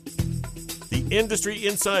Industry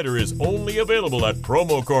Insider is only available at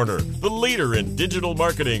Promo Corner, the leader in digital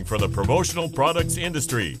marketing for the promotional products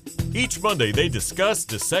industry. Each Monday, they discuss,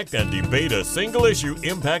 dissect, and debate a single issue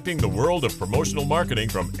impacting the world of promotional marketing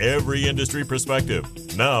from every industry perspective.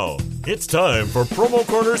 Now, it's time for Promo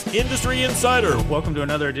Corner's Industry Insider. Welcome to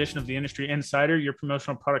another edition of the Industry Insider, your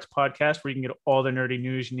promotional products podcast where you can get all the nerdy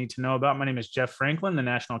news you need to know about. My name is Jeff Franklin, the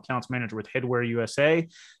National Accounts Manager with Headwear USA. And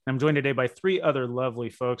I'm joined today by three other lovely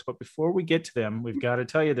folks. But before we get to them, we've got to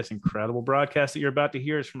tell you this incredible broadcast that you're about to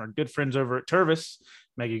hear is from our good friends over at Tervis.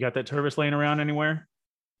 Meg, you got that Tervis laying around anywhere?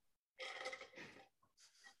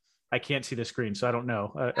 I can't see the screen, so I don't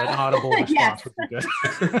know. An audible response would be good.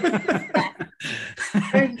 I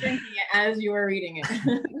was drinking it as you were reading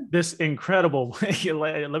it. This incredible,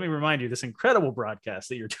 let me remind you, this incredible broadcast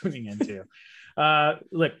that you're tuning into.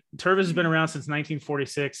 Look, Tervis has been around since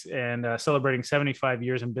 1946 and celebrating 75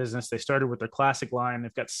 years in business. They started with their classic line.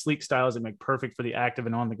 They've got sleek styles that make perfect for the active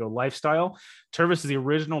and on-the-go lifestyle. Tervis is the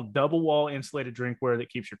original double-wall insulated drinkware that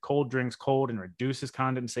keeps your cold drinks cold and reduces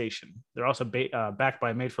condensation. They're also backed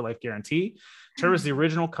by a made-for-life guarantee. Tervis is the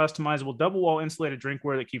original customizable double-wall insulated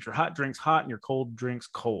drinkware that keeps your hot drinks hot and your cold drinks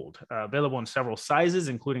cold. Available in several sizes,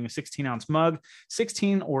 including a 16-ounce mug,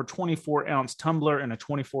 16 or 24-ounce tumbler, and a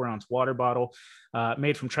 24-ounce water bottle.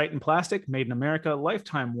 Made from Triton plastic, made in America,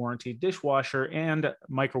 lifetime warranty, dishwasher, and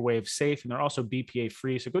microwave safe. And they're also BPA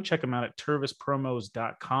free. So go check them out at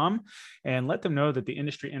tervispromos.com and let them know that the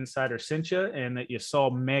Industry Insider sent you and that you saw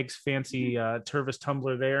Meg's fancy Tervis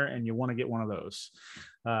tumbler there and you want to get one of those.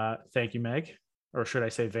 Thank you, Meg. Or should I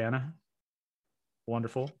say Vanna?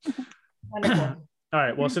 Wonderful. Wonderful. All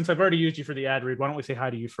right. Well, since I've already used you for the ad read, why don't we say hi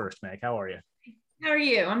to you first, Meg? How are you? How are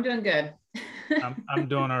you? I'm doing good. I'm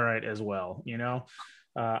doing all right as well. You know,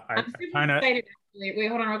 I'm super excited. Wait,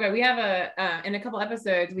 hold on real quick. We have in a couple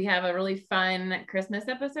episodes, we have a really fun Christmas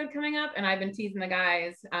episode coming up, and I've been teasing the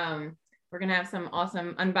guys. We're gonna have some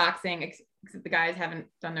awesome unboxing, except the guys haven't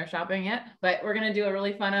done their shopping yet, but we're gonna do a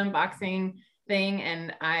really fun unboxing thing,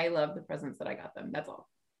 and I love the presents that I got them. That's all.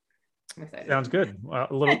 I'm excited. Sounds good. A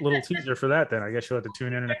little teaser for that. Then I guess you'll have to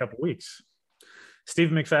tune in a couple weeks.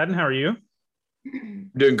 Stephen McFadden, how are you?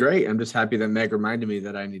 Doing great. I'm just happy that Meg reminded me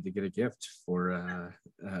that I need to get a gift for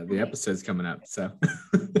the episodes coming up. So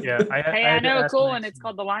yeah, I know a cool one. It's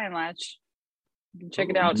called the Lion Latch. You can check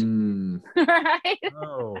it out. Right?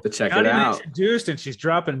 Oh, to check it out. Introduced and she's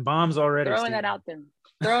dropping bombs already. Throwing that out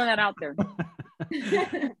there.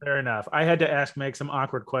 Fair enough. I had to ask Meg some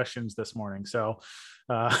awkward questions this morning. So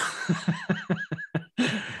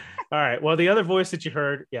all right. Well, the other voice that you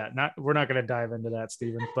heard, we're not going to dive into that,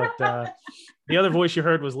 Stephen, but the other voice you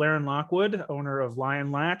heard was Laren Lockwood, owner of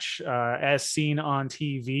Lion Latch, as seen on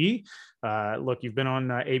TV. Look, you've been on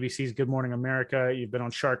ABC's Good Morning America. You've been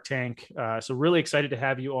on Shark Tank. So really excited to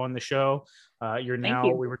have you on the show. We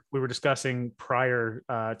were discussing prior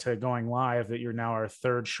to going live that you're now our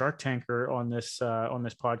third Shark Tanker on this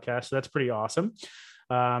podcast. So that's pretty awesome.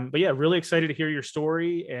 But yeah, really excited to hear your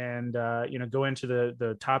story and, go into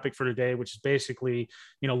the topic for today, which is basically,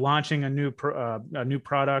 launching a new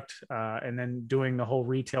product and then doing the whole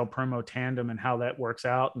retail promo tandem and how that works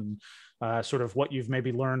out and sort of what you've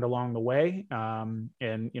maybe learned along the way. And,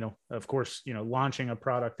 of course, launching a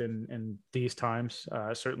product in these times,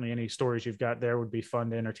 certainly any stories you've got there would be fun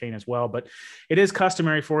to entertain as well. But it is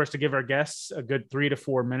customary for us to give our guests a good 3 to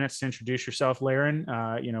 4 minutes to introduce yourself, Laren,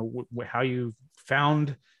 how you found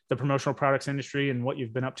the promotional products industry and what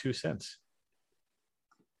you've been up to since.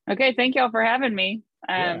 Okay. Thank y'all for having me.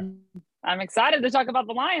 I'm excited to talk about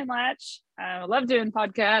the Lion Latch. I love doing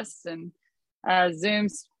podcasts and Zoom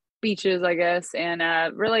speeches, I guess. And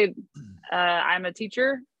really, I'm a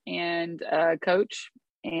teacher and a coach.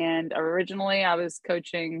 And originally I was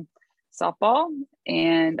coaching softball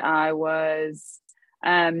and I was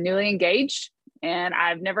newly engaged and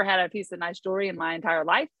I've never had a piece of nice jewelry in my entire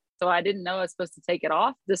life. So I didn't know I was supposed to take it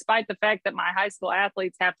off, despite the fact that my high school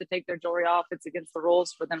athletes have to take their jewelry off. It's against the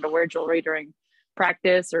rules for them to wear jewelry during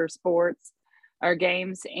practice or sports or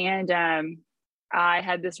games. And I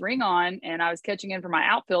had this ring on and I was catching in for my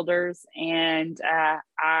outfielders. And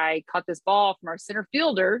I caught this ball from our center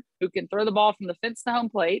fielder who can throw the ball from the fence to home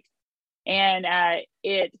plate. And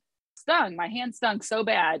it stung. My hand stung so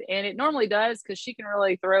bad. And it normally does because she can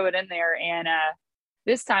really throw it in there. And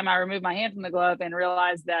this time I removed my hand from the glove and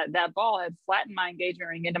realized that ball had flattened my engagement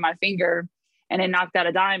ring into my finger and it knocked out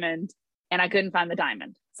a diamond and I couldn't find the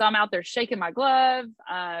diamond. So I'm out there shaking my glove,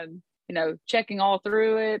 checking all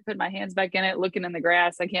through it, putting my hands back in it, looking in the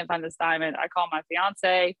grass. I can't find this diamond. I call my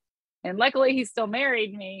fiance and luckily he still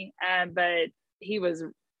married me, but he was,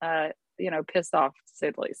 pissed off to say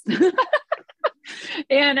the least.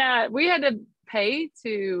 And we had to pay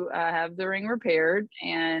to have the ring repaired,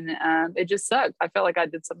 and it just sucked. I felt like I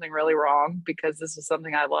did something really wrong because this was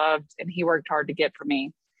something I loved, and he worked hard to get for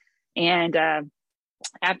me. And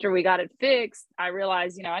after we got it fixed, I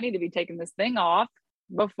realized, I need to be taking this thing off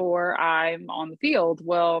before I'm on the field.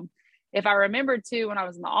 Well, if I remembered to when I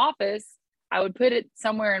was in the office, I would put it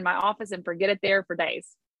somewhere in my office and forget it there for days,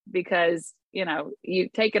 because you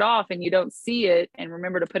take it off and you don't see it and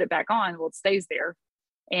remember to put it back on. Well, it stays there.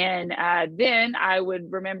 And then I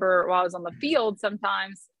would remember while I was on the field,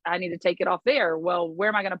 sometimes I need to take it off there. Well, where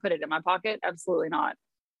am I going to put it? In my pocket? Absolutely not.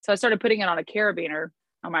 So I started putting it on a carabiner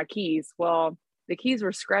on my keys. Well, the keys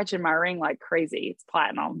were scratching my ring like crazy. It's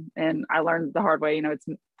platinum. And I learned the hard way,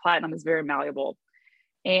 platinum is very malleable.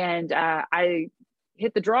 And I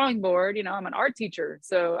hit the drawing board. I'm an art teacher.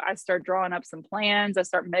 So I start drawing up some plans. I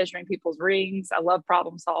start measuring people's rings. I love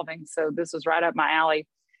problem solving. So this was right up my alley.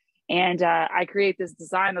 And I create this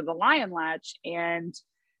design of the Lion Latch. And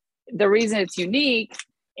the reason it's unique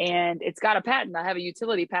and it's got a patent, I have a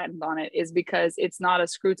utility patent on it, is because it's not a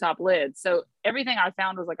screw top lid. So everything I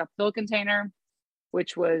found was like a fill container,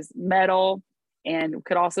 which was metal and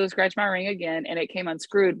could also scratch my ring again. And it came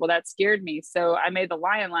unscrewed. Well, that scared me. So I made the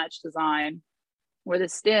Lion Latch design where the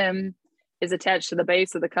stem is attached to the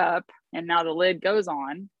base of the cup, and now the lid goes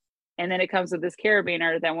on. And then it comes with this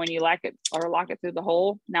carabiner that when you lock it through the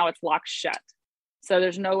hole, now it's locked shut. So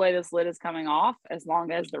there's no way this lid is coming off as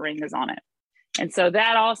long as the ring is on it. And so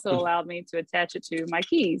that also allowed me to attach it to my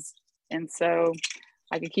keys. And so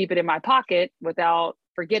I could keep it in my pocket without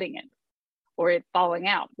forgetting it or it falling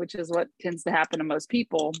out, which is what tends to happen to most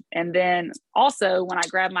people. And then also when I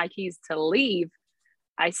grab my keys to leave,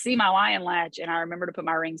 I see my Lion Latch and I remember to put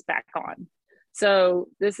my rings back on. So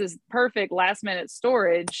this is perfect last minute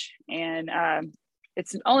storage, and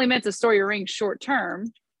it's only meant to store your rings short term.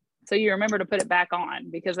 So you remember to put it back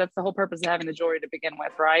on, because that's the whole purpose of having the jewelry to begin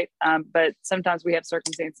with, right? But sometimes we have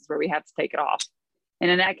circumstances where we have to take it off. And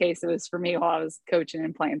in that case, it was for me while I was coaching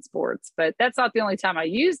and playing sports. But that's not the only time I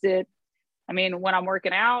used it. I mean, when I'm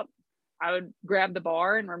working out, I would grab the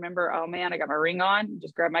bar and remember, oh man, I got my ring on,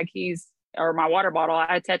 just grab my keys or my water bottle.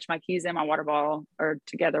 I attach my keys in my water bottle or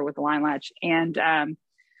together with the Lion Latch. And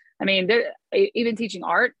even teaching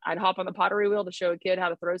art, I'd hop on the pottery wheel to show a kid how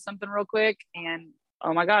to throw something real quick. And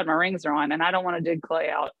oh my God, my rings are on, and I don't want to dig clay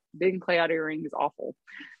out. Digging clay out of your ring is awful.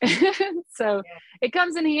 So it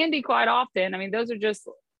comes in handy quite often. I mean, those are just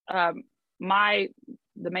the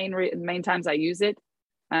main times I use it.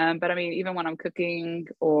 But I mean, even when I'm cooking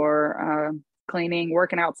or cleaning,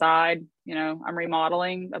 working outside, I'm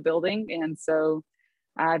remodeling a building. And so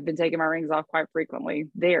I've been taking my rings off quite frequently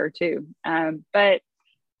there too. But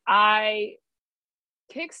I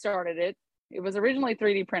kickstarted it. It was originally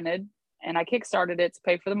 3D printed, and I kickstarted it to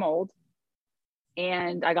pay for the mold.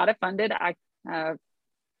 And I got it funded. I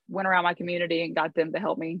went around my community and got them to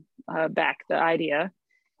help me back the idea.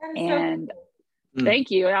 And so cool.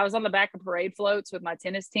 Thank you. I was on the back of parade floats with my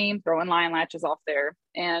tennis team, throwing Lion Latches off there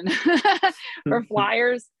and for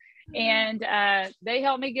flyers. And they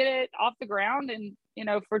helped me get it off the ground. And,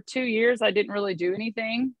 for 2 years, I didn't really do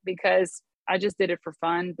anything because I just did it for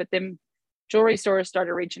fun. But then jewelry stores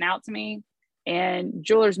started reaching out to me, and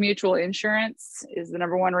Jewelers Mutual Insurance is the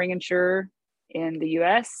 #1 ring insurer in the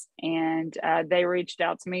US. And they reached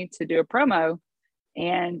out to me to do a promo.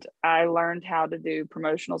 And I learned how to do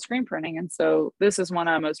promotional screen printing. And so this is one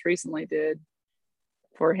I most recently did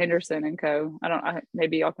for Henderson and Co.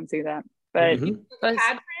 Maybe y'all can see that, but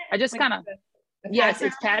I just kind of, yes,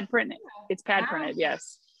 it's pad printed. It's pad printed.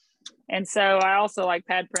 Yes. And so I also like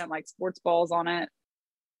pad print, like sports balls on it.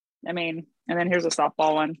 I mean, and then here's a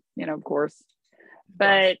softball one, of course,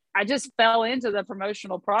 but I just fell into the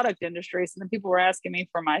promotional product industry. So then people were asking me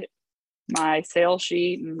for my sales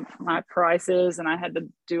sheet and my prices, and I had to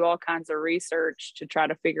do all kinds of research to try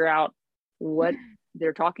to figure out what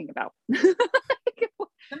they're talking about.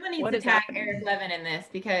 Someone needs to tag Eric Levin in this,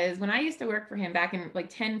 because when I used to work for him back in like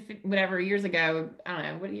 10 whatever years ago, I don't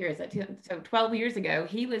know, what year is that? So 12 years ago,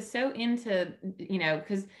 he was so into,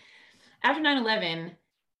 because after 9/11,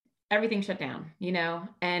 everything shut down,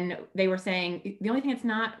 and they were saying the only thing that's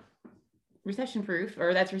not recession proof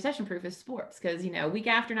is sports, because week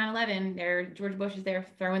after 9/11 George Bush is there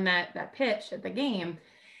throwing that pitch at the game,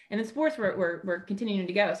 and the sports were continuing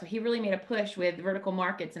to go. So he really made a push with vertical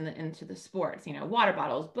markets into the sports, water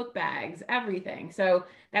bottles, book bags, everything. So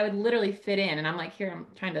that would literally fit in. And I'm like, here, I'm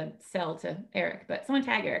trying to sell to Eric, but someone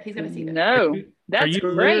tag Eric, he's gonna see this. No, that's Are you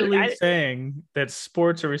great. literally saying that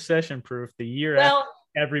sports are recession proof the year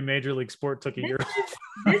every major league sport took a year.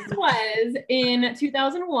 This was in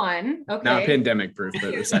 2001. Okay. Not pandemic proof,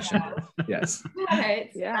 but recession proof. Yes.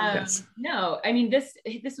 Yeah. Yes. No, I mean, this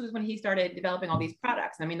was when he started developing all these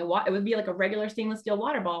products. I mean, it would be like a regular stainless steel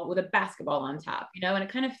water ball with a basketball on top, and it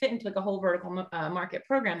kind of fit into like a whole vertical market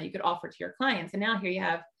program that you could offer to your clients. And now here you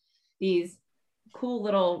have these cool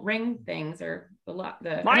little ring things, or the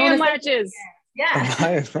lion latches.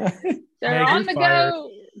 Yeah. They're on the go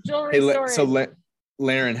jewelry storage. So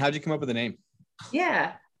Laren, how'd you come up with the name?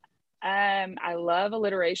 Yeah. I love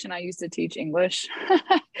alliteration. I used to teach English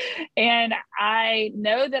and I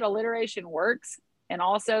know that alliteration works, and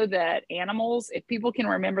also that animals, if people can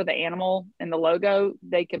remember the animal in the logo,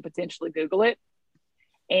 they can potentially Google it.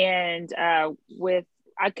 And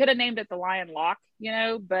I could have named it the Lion Lock,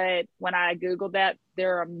 but when I Googled that,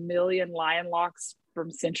 there are a million lion locks from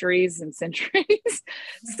centuries and centuries.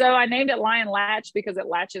 So I named it Lion Latch because it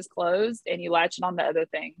latches closed and you latch it on to other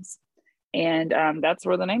things. And that's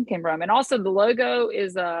where the name came from. And also the logo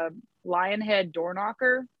is a lion head door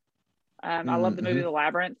knocker. I love the movie The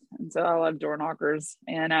Labyrinth, and so I love door knockers.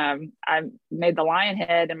 And I made the lion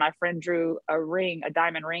head, and my friend drew a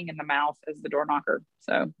diamond ring in the mouth as the door knocker.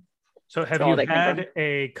 So have you had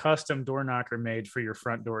a custom door knocker made for your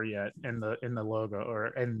front door yet in the logo or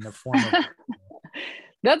in the form of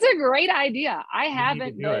That's a great idea. I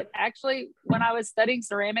haven't, but actually when I was studying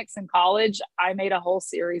ceramics in college, I made a whole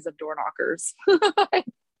series of door knockers.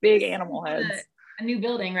 Big animal heads. A new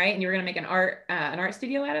building, right? And you were going to make an art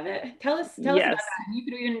studio out of it. Tell us about that. You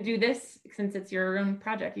could even do this, since it's your own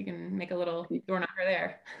project. You can make a little door knocker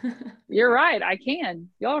there. You're right. I can.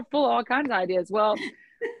 Y'all are full of all kinds of ideas. Well,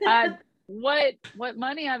 what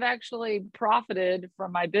money I've actually profited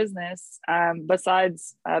from my business,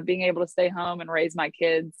 besides being able to stay home and raise my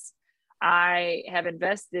kids, I have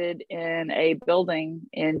invested in a building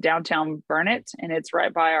in downtown Burnet, and it's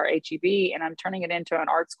right by our HEB, and I'm turning it into an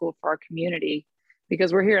art school for our community,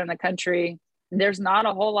 because we're here in the country. There's not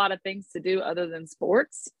a whole lot of things to do other than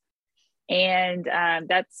sports. And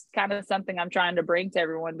that's kind of something I'm trying to bring to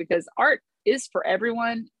everyone, because art is for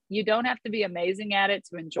everyone. You don't have to be amazing at it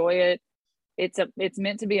to enjoy it. It's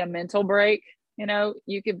meant to be a mental break.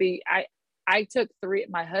 You could be, I took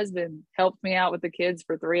my husband helped me out with the kids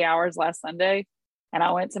for 3 hours last Sunday. And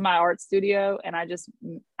I went to my art studio and I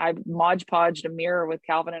Mod Podged a mirror with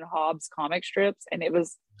Calvin and Hobbes comic strips. And it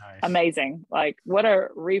was amazing. Like, what a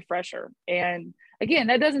refresher. And again,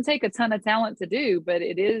 that doesn't take a ton of talent to do, but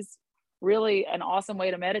it is really an awesome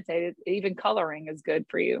way to meditate. Even coloring is good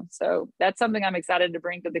for you. So that's something I'm excited to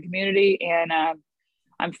bring to the community. And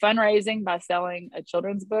I'm fundraising by selling a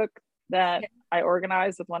children's book that I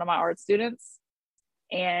organized with one of my art students.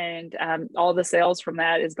 And all the sales from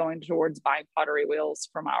that is going towards buying pottery wheels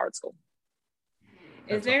for my art school.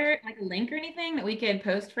 Is there like a link or anything that we could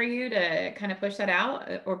post for you to kind of push that out,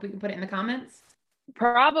 or we can put it in the comments?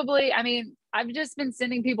 Probably. I mean, I've just been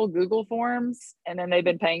sending people Google forms, and then they've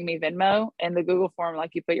been paying me Venmo. And the Google form,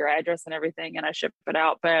 like, you put your address and everything, and I ship it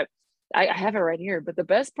out. But I have it right here. But the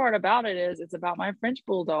best part about it is it's about my French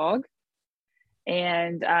bulldog.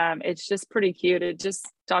 And it's just pretty cute. It just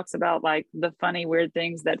talks about like the funny, weird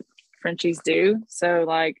things that Frenchies do. So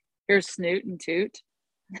like, here's Snoot and Toot.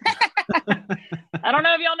 I don't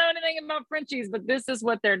know if y'all know anything about Frenchies, but this is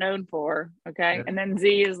what they're known for. Okay. Yeah. And then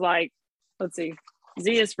Z is like, let's see,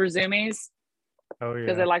 Z is for Zoomies. Oh yeah.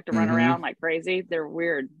 Because they like to run around like crazy. They're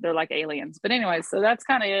weird. They're like aliens. But anyway, so that's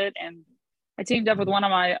kind of it. And I teamed up with one of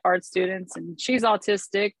my art students, and she's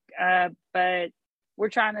autistic, but we're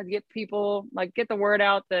trying to get people, like, get the word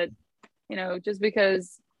out that, just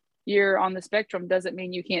because you're on the spectrum doesn't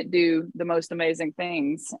mean you can't do the most amazing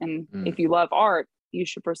things. And if you love art, you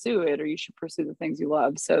should pursue it, or you should pursue the things you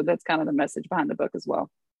love. So that's kind of the message behind the book as well.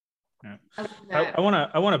 Yeah. I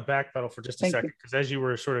want to backpedal for just a second, because as you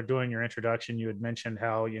were sort of doing your introduction, you had mentioned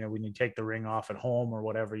how, when you take the ring off at home or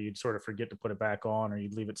whatever, you'd sort of forget to put it back on, or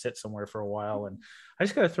you'd leave it sit somewhere for a while. And I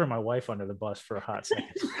just got to throw my wife under the bus for a hot second.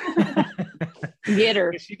 Get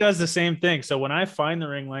her. She does the same thing. So when I find the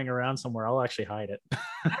ring laying around somewhere, I'll actually hide it.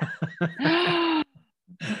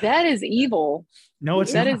 That is evil. No,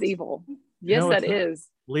 it's that not. Is evil. Yes, that is.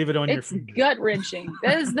 Leave it on your finger. It's gut wrenching.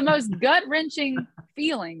 That is the most gut wrenching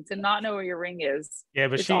feeling, to not know where your ring is. Yeah,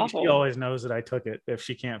 but she always knows that I took it. If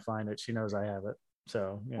she can't find it, she knows I have it.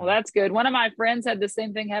 So well, that's good. One of my friends had the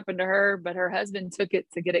same thing happen to her, but her husband took it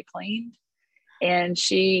to get it cleaned, and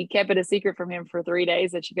she kept it a secret from him for 3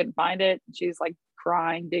 days that she couldn't find it. She's like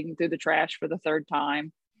crying, digging through the trash for the third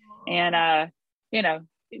time. And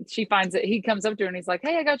she finds it. He comes up to her and he's like,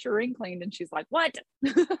 "Hey, I got your ring cleaned," and she's like, "What?"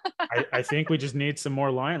 I think we just need some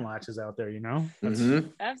more lion latches out there.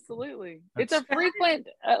 Absolutely, it's a frequent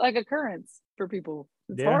like occurrence for people.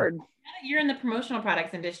 It's hard. You're in the promotional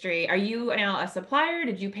products industry. Are you now a supplier?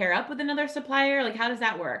 Did you pair up with another supplier? Like, how does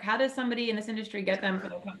that work? How does somebody in this industry get them for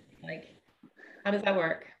their company? Like, how does that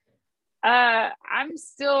work? I'm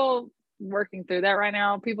still working through that right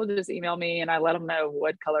now. People just email me and I let them know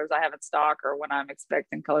what colors I have in stock or when I'm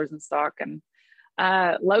expecting colors in stock. And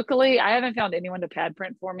locally, I haven't found anyone to pad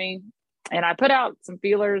print for me. And I put out some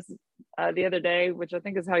feelers the other day, which I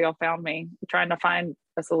think is how y'all found me, trying to find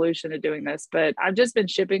a solution to doing this. But I've just been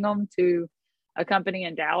shipping them to a company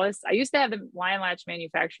in Dallas. I used to have the Lion Latch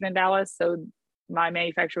manufactured in Dallas, so my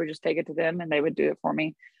manufacturer would just take it to them and they would do it for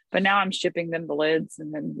me. But now I'm shipping them the lids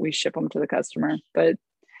and then we ship them to the customer. But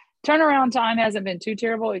turnaround time hasn't been too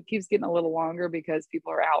terrible. It keeps getting a little longer because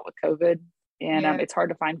people are out with COVID and it's hard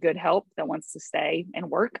to find good help that wants to stay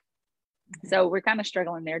and work. So we're kind of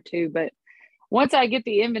struggling there too. But once I get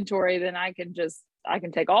the inventory, then I can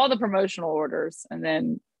take all the promotional orders and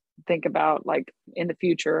then think about like in the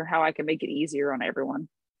future how I can make it easier on everyone.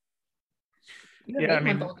 Yeah, I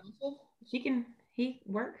mean, he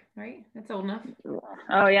work, right? That's old enough.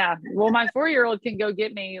 Oh yeah. Well, my 4-year-old can go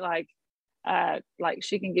get me like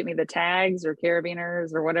she can get me the tags or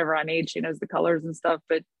carabiners or whatever I need. She knows the colors and stuff,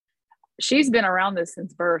 but she's been around this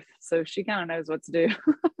since birth, so she kind of knows what to do.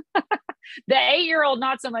 The 8-year-old,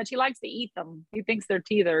 not so much. He likes to eat them. He thinks they're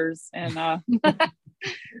teethers, and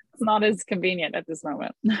it's not as convenient at this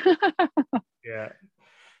moment. Yeah.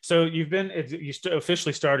 So you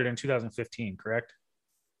officially started in 2015, correct?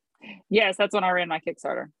 Yes, that's when I ran my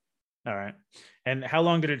Kickstarter. All right. And how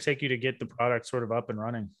long did it take you to get the product sort of up and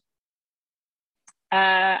running?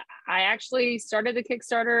 I actually started the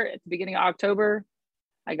Kickstarter at the beginning of October.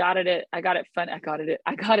 I got it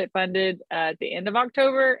funded at the end of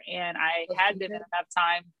October, and I had them in enough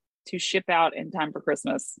time to ship out in time for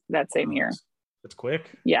Christmas that same year. That's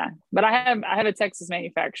quick. Yeah, but I have a Texas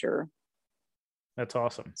manufacturer. That's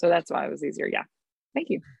awesome. So that's why it was easier. Yeah.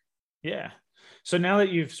 Thank you. Yeah. So now that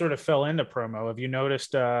you've sort of fell into promo, have you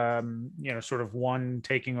noticed, sort of one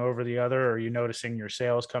taking over the other? Or are you noticing your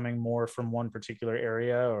sales coming more from one particular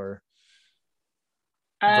area, or?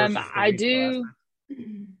 I do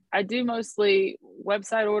mostly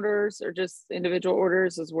website orders or just individual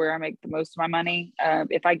orders is where I make the most of my money.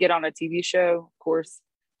 If I get on a TV show, of course,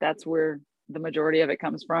 that's where the majority of it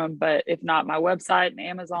comes from. But if not, my website and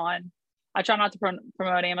Amazon. I try not to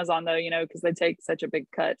promote Amazon though, because they take such a big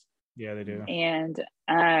cut. Yeah, they do. And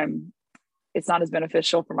it's not as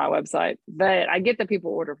beneficial for my website, but I get the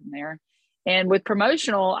people order from there. And with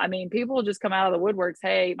promotional, I mean, people just come out of the woodworks.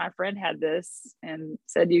 Hey, my friend had this and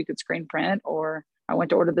said you could screen print, or I went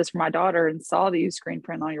to order this for my daughter and saw that you screen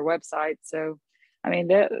print on your website. So, I mean,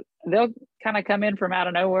 they'll kind of come in from out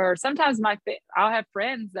of nowhere. Sometimes I'll have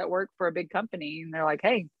friends that work for a big company and they're like,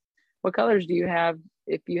 hey, what colors do you have?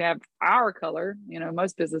 If you have our color,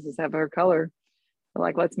 most businesses have our color. They're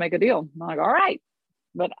like, let's make a deal. I'm like, all right.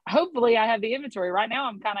 But hopefully I have the inventory. Right now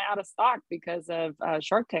I'm kind of out of stock because of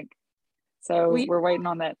Shark Tank. So we're waiting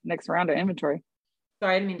on that next round of inventory.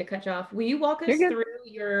 Sorry, I didn't mean to cut you off. Will you walk us through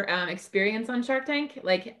your experience on Shark Tank?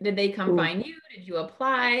 Like, did they come find you? Did you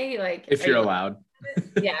apply? Like, if you're allowed.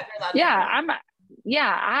 Yeah, if you're allowed.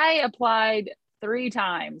 I applied 3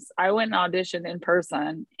 times. I went and auditioned in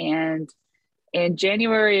person, and in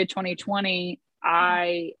January of 2020,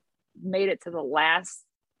 I made it to the last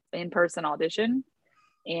in-person audition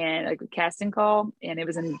and like a casting call, and it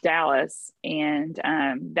was in Dallas, and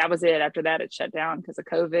that was it. After that, it shut down because of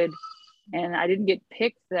COVID, and I didn't get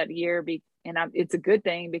picked that year. It's a good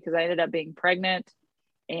thing because I ended up being pregnant,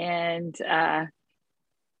 and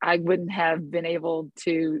I wouldn't have been able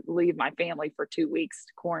to leave my family for 2 weeks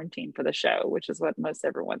to quarantine for the show, which is what most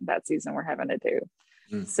everyone that season were having to do.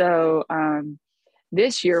 So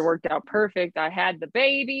this year worked out perfect. I had the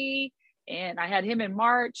baby and I had him in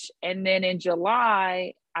March. And then in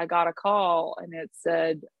July, I got a call and it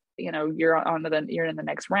said, you're in the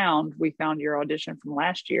next round. We found your audition from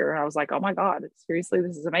last year. And I was like, oh my God, seriously,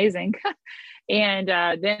 this is amazing. And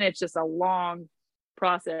then it's just a long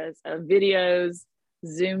process of videos,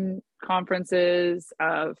 Zoom conferences,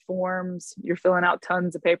 forms. You're filling out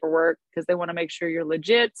tons of paperwork because they want to make sure you're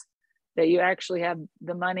legit, that you actually have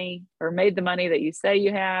the money or made the money that you say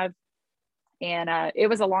you have. And it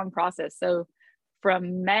was a long process. So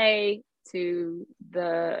from May to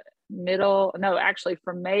the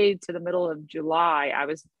from May to the middle of July, I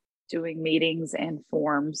was doing meetings and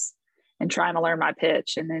forms and trying to learn my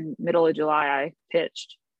pitch. And then middle of July, I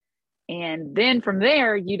pitched. And then from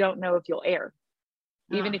there, you don't know if you'll air.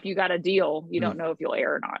 Even if you got a deal, you don't know if you'll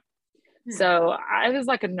air or not. So I was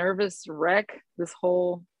like a nervous wreck this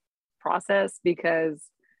whole process because,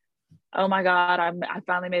 oh my God, I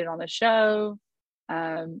finally made it on the show.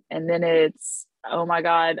 And then it's, oh my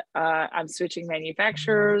God, I'm switching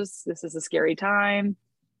manufacturers. This is a scary time.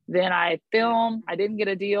 Then I film, I didn't get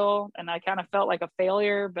a deal and I kind of felt like a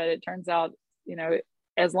failure, but it turns out, you know,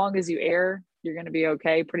 as long as you air, you're going to be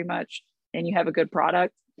okay pretty much. And you have a good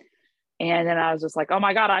product. And then I was just like, oh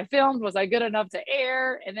my God, I filmed. Was I good enough to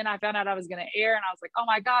air? And then I found out I was going to air and I was like, oh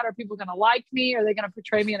my God, are people going to like me? Are they going to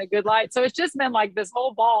portray me in a good light? So it's just been like this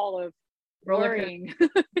whole ball of worrying.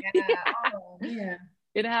 Yeah.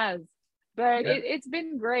 It has, but it's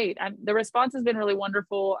been great. The response has been really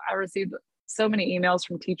wonderful. I received so many emails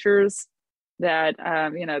from teachers that,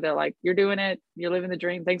 you know, they're like, you're doing it. You're living the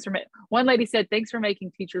dream. Thanks for one lady said, thanks for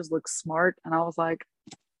making teachers look smart. And I was like,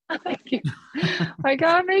 thank you. Like,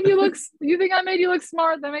 you think I made you look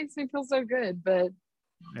smart? That makes me feel so good. But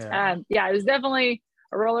it was definitely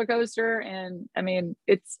a roller coaster. And I mean,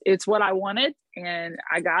 it's what I wanted and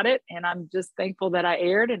I got it. And I'm just thankful that I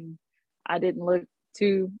aired and I didn't look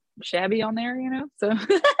too shabby on there, you know, so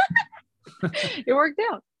it worked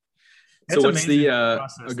out. So what's the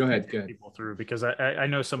go ahead people through, because I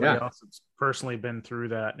know somebody else that's personally been through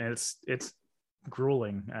that and it's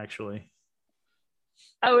grueling actually.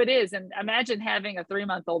 Oh, it is. And imagine having a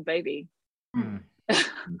 3-month-old baby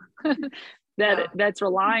that's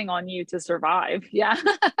relying on you to survive.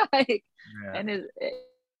 And it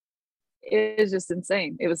is just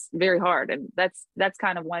insane. It was very hard. And that's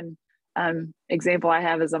kind of one example I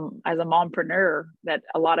have as a mompreneur that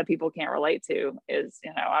a lot of people can't relate to is,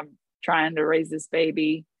 you know, I'm trying to raise this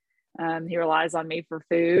baby. He relies on me for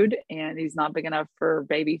food and he's not big enough for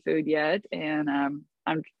baby food yet. And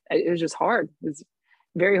it was just hard. It was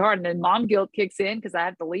very hard. And then mom guilt kicks in because I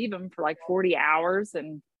have to leave him for like 40 hours.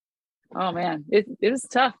 And oh man, it was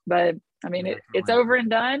tough, but I mean, it's over and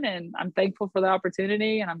done. And I'm thankful for the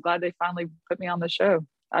opportunity. And I'm glad they finally put me on the show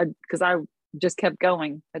because I just kept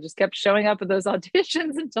going. I just kept showing up at those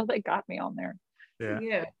auditions until they got me on there.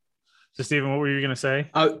 Yeah. So Stephen, what were you going to say?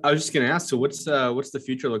 I was just going to ask, so what's the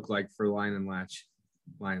future look like for Lion Latch?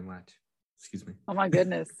 Excuse me. Oh my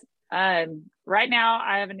goodness. Right now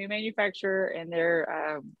I have a new manufacturer and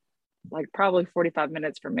they're like probably 45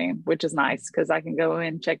 minutes from me, which is nice because I can go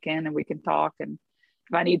in, check in and we can talk. And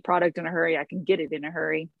if I need product in a hurry, I can get it in a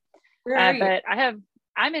hurry. But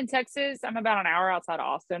I'm in Texas. I'm about an hour outside of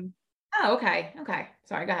Austin. Oh, okay.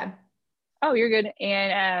 Sorry, go ahead. Oh, you're good.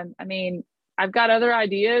 And I mean, I've got other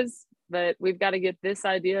ideas, but we've got to get this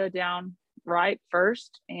idea down right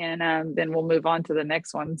first. And then we'll move on to the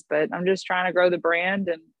next ones. But I'm just trying to grow the brand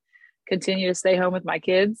and continue to stay home with my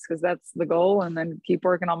kids because that's the goal. And then keep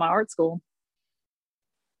working on my art school.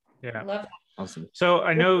 Yeah. Love that. Awesome. So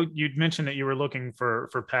I know you'd mentioned that you were looking for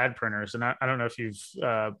pad printers, and I don't know if you've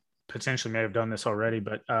potentially may have done this already,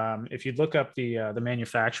 but if you look up the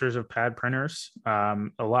manufacturers of pad printers, a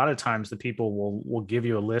lot of times the people will give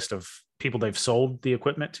you a list of people they've sold the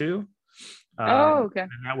equipment to. Okay.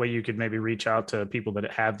 And that way you could maybe reach out to people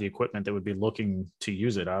that have the equipment that would be looking to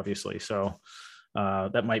use it, obviously. So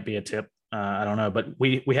that might be a tip. I don't know, but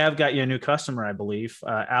we have got you a new customer, I believe.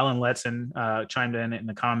 Alan Letson chimed in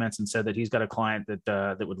the comments and said that he's got a client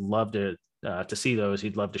that would love to see those.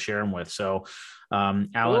 He'd love to share them with. So Alan,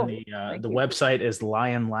 cool. The website is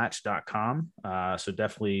lionlatch.com. So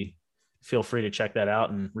definitely feel free to check that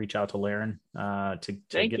out and reach out to Laren to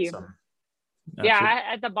get some.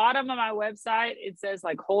 At the bottom of my website, it says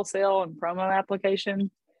like wholesale and promo application.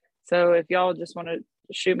 So if y'all just want to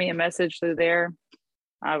shoot me a message through there,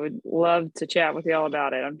 I would love to chat with y'all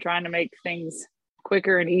about it. I'm trying to make things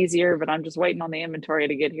quicker and easier, but I'm just waiting on the inventory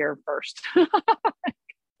to get here first.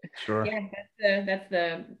 Sure. Yeah, that's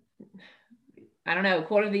the I don't know,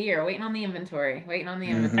 quote of the year, waiting on the inventory.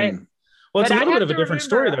 Mm-hmm. Well, it's a little bit of a different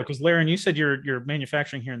story though, because Laren, you said you're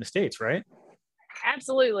manufacturing here in the States, right?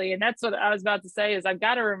 Absolutely. And that's what I was about to say is I've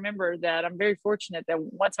got to remember that I'm very fortunate that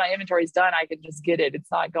once my inventory is done, I can just get it.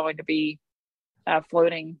 It's not going to be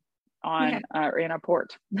floating on in a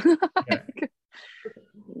port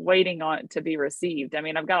waiting on it to be received. I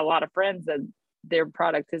mean, I've got a lot of friends that their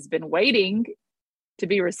product has been waiting to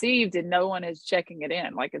be received and no one is checking it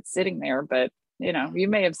in, like it's sitting there. But you know, you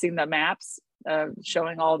may have seen the maps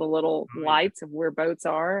showing all the little lights of where boats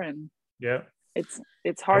are, and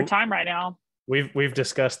it's hard time right now. We've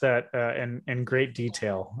discussed that in great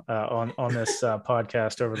detail on this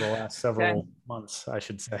podcast over the last several months, I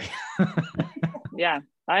should say. Yeah,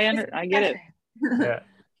 I get it. Yeah.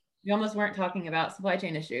 We almost weren't talking about supply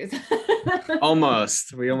chain issues.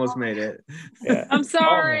 Almost. We almost made it. Yeah. I'm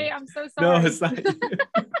sorry. Almost. I'm so sorry. No, it's not.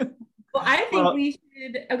 Well, I think we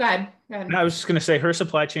should. Oh, go ahead. Go ahead. No, I was just going to say her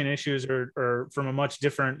supply chain issues are from a much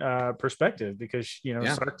different perspective because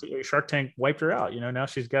Yeah. Shark Tank wiped her out. Now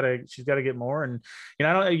she's got to get more, and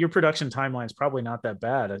I don't. Your production timeline is probably not that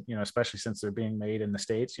bad. Especially since they're being made in the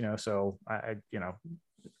States. So I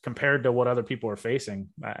compared to what other people are facing,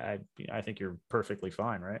 I think you're perfectly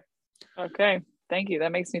fine, right? Okay, thank you.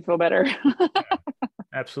 That makes me feel better. Yeah,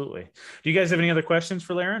 absolutely. Do you guys have any other questions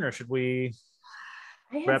for Laren, or should we?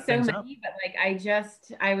 I had so many, but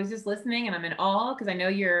I was just listening and I'm in awe because I know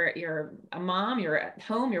you're a mom, you're at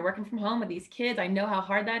home, you're working from home with these kids. I know how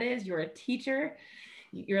hard that is. You're a teacher.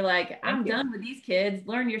 You're like, I'm done with these kids,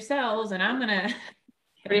 learn yourselves. And I'm going to.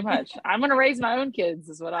 Pretty much. I'm going to raise my own kids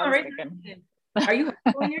is what I was thinking. Are you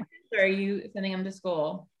homeschooling your kids or are you sending them to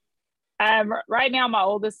school? Right now, my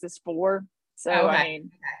oldest is 4. So, I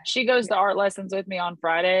mean, she goes to art lessons with me on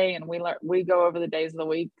Friday, and we go over the days of the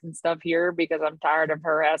week and stuff here because I'm tired of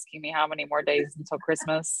her asking me how many more days until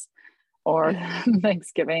Christmas or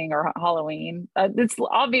Thanksgiving or Halloween. It's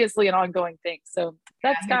obviously an ongoing thing. So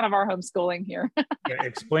that's kind of our homeschooling here. Yeah,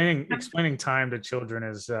 explaining time to children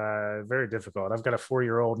is very difficult. I've got a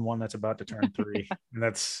 4-year-old and one that's about to turn 3. And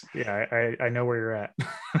that's, I know where you're at.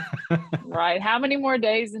 Right. How many more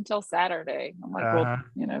days until Saturday? I'm like, well,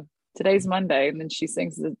 today's Monday, and then she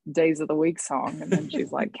sings the days of the week song, and then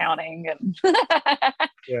she's like counting, and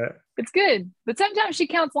yeah, it's good. But sometimes she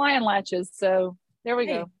counts lion latches, so there we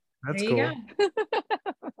go. That's cool.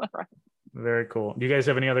 Right. Very cool. Do you guys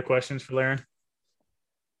have any other questions for Laren?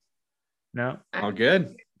 No, all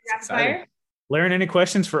good. Laren, any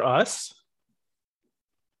questions for us?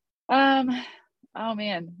 Oh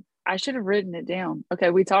man, I should have written it down.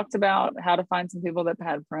 Okay, we talked about how to find some people that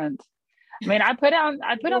pad print. I mean, I put on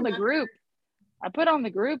the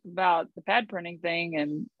group about the pad printing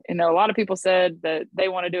thing, and a lot of people said that they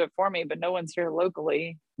want to do it for me, but no one's here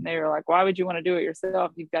locally. And they were like, "Why would you want to do it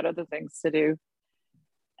yourself? You've got other things to do."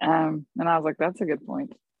 And I was like, "That's a good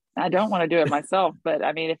point. I don't want to do it myself, but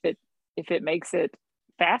I mean, if it makes it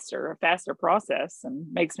a faster process,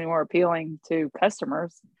 and makes me more appealing to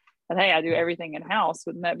customers, and hey, I do everything in house.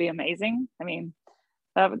 Wouldn't that be amazing? I mean."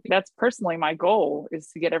 That's personally my goal, is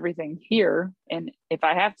to get everything here. And if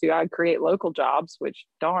I have to, I'd create local jobs, which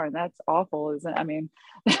darn, that's awful, isn't it? I mean,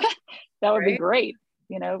 that would be great.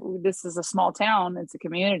 This is a small town, it's a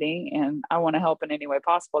community, and I want to help in any way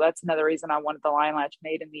possible. That's another reason I wanted the Lion Latch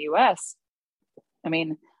made in the US. I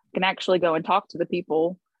mean, I can actually go and talk to the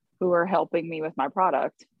people who are helping me with my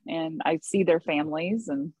product, and I see their families,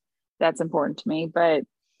 and that's important to me. But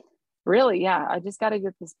really, yeah, I just got to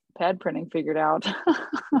get this pad printing figured out.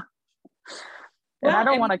 And I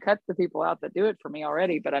don't want to cut the people out that do it for me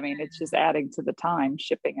already, but I mean, it's just adding to the time,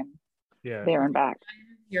 shipping and there and back.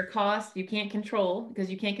 Your cost, you can't control, because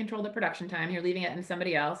you can't control the production time. You're leaving it in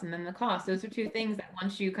somebody else. And then the cost, those are two things that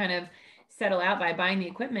once you kind of settle out by buying the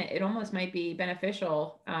equipment, it almost might be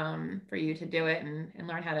beneficial for you to do it and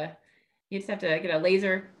learn how to, you just have to get a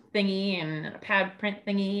laser thingy and a pad print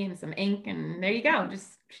thingy and some ink, and there you go.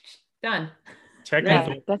 Just done.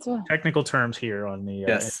 Technical terms here on the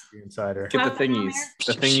Insider. Get the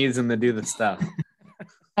thingies and do the stuff.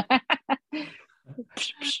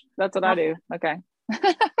 That's what I do. Okay.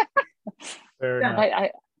 Fair enough.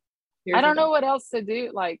 I don't know what else to do.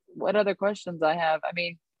 Like, what other questions I have? I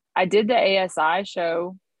mean, I did the ASI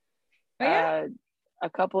show a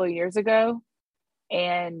couple of years ago,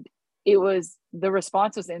 and the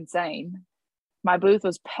response was insane. My booth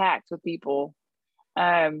was packed with people.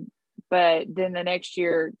 But then the next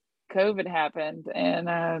year, COVID happened, and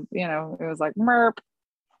it was like merp.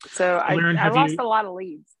 So I lost a lot of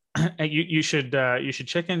leads. You should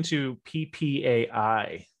check into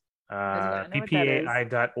PPAI,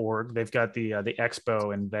 PPAI.org. They've got the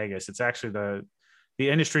expo in Vegas. It's actually the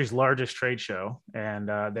industry's largest trade show, and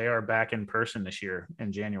they are back in person this year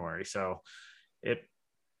in January. So it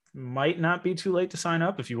might not be too late to sign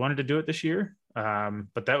up if you wanted to do it this year,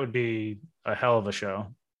 but that would be a hell of a show.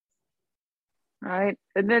 Right.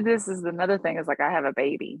 And then this is another thing, is like, I have a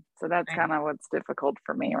baby. So that's kind of what's difficult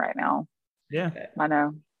for me right now. Yeah. I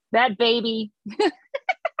know. That baby.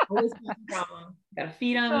 Always a problem. Gotta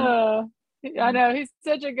feed him. I know. He's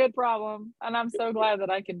such a good problem. And I'm so glad that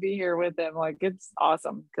I can be here with him. Like, it's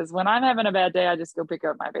awesome. Because when I'm having a bad day, I just go pick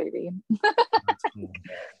up my baby. Cool.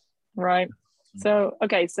 Right. So,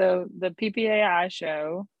 okay. So the PPAI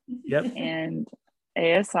show. Yep. And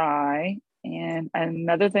ASI. And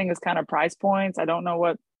another thing is kind of price points. I don't know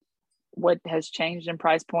what what has changed in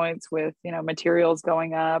price points with, materials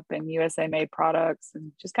going up and USA made products,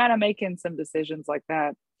 and just kind of making some decisions like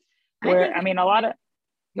that. A lot of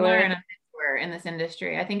learn a mentor in this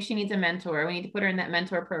industry. I think she needs a mentor. We need to put her in that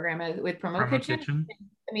mentor program with Promo Kitchen.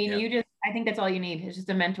 I mean, I think that's all you need is just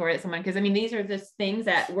a mentor, someone, because these are just things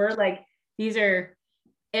that we're like, these are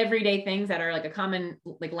everyday things that are like a common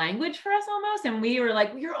like language for us almost. And we were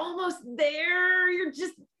like, you're almost there. You're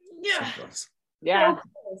just, yeah.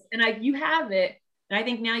 And you have it. And I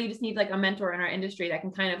think now you just need like a mentor in our industry that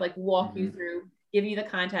can kind of like walk you through, give you the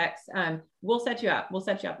context. We'll set you up. We'll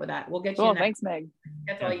set you up with that. We'll get you. Cool. Thanks, Meg.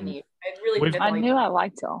 That's all you need. I knew I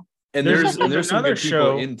liked y'all. And there's some good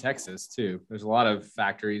people in Texas too. There's a lot of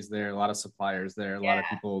factories there, a lot of suppliers there, a lot of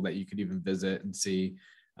people that you could even visit and see.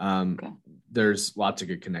 There's lots of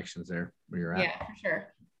good connections there where you're at. Yeah, for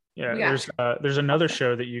sure. Yeah, there's another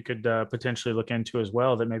show that you could potentially look into as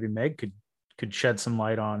well that maybe Meg could shed some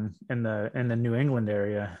light on in the New England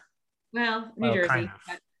area. Well, New Jersey, kind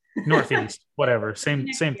of. Northeast, whatever, same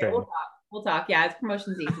thing. We'll talk. Yeah, it's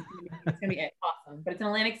promotion season. It's gonna be awesome, but it's in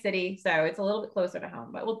Atlantic City, so it's a little bit closer to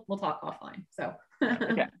home. But we'll talk offline. So.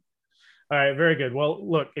 Okay. All right, very good. Well,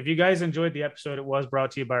 look, if you guys enjoyed the episode, it was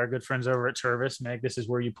brought to you by our good friends over at Tervis. Meg, this is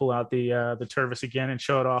where you pull out the Tervis again and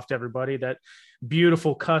show it off to everybody. That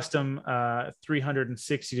beautiful custom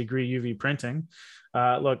 360-degree UV printing.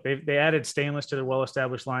 Look, they added stainless to their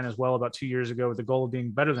well-established line as well about 2 years ago with the goal of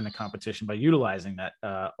being better than the competition by utilizing that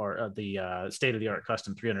the state-of-the-art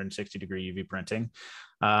custom 360-degree UV printing.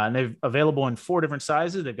 And they're available in 4 different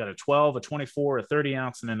sizes. They've got a 12, a 24, a 30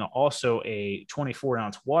 ounce, and then also a 24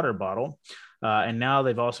 ounce water bottle. And now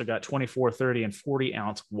they've also got 24, 30, and 40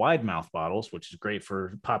 ounce wide mouth bottles, which is great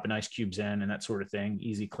for popping ice cubes in and that sort of thing.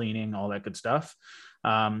 Easy cleaning, all that good stuff.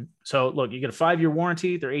 So look, you get a 5-year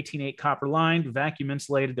warranty. They're 18.8 copper lined, vacuum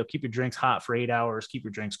insulated. They'll keep your drinks hot for 8 hours, keep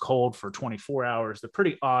your drinks cold for 24 hours. They're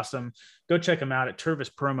pretty awesome. Go check them out at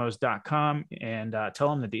tervispromos.com and tell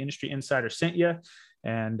them that the Industry Insider sent you.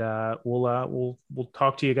 And we'll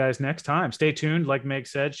talk to you guys next time. Stay tuned. Like Meg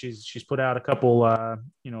said, she's put out a couple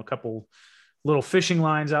little fishing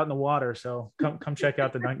lines out in the water. So come check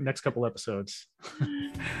out the next couple episodes.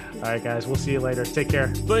 All right, guys, we'll see you later. Take care.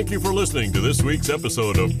 Thank you for listening to this week's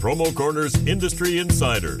episode of Promo Corner's Industry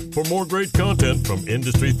Insider. For more great content from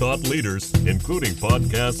industry thought leaders, including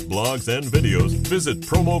podcasts, blogs, and videos, visit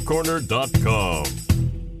promocorner.com.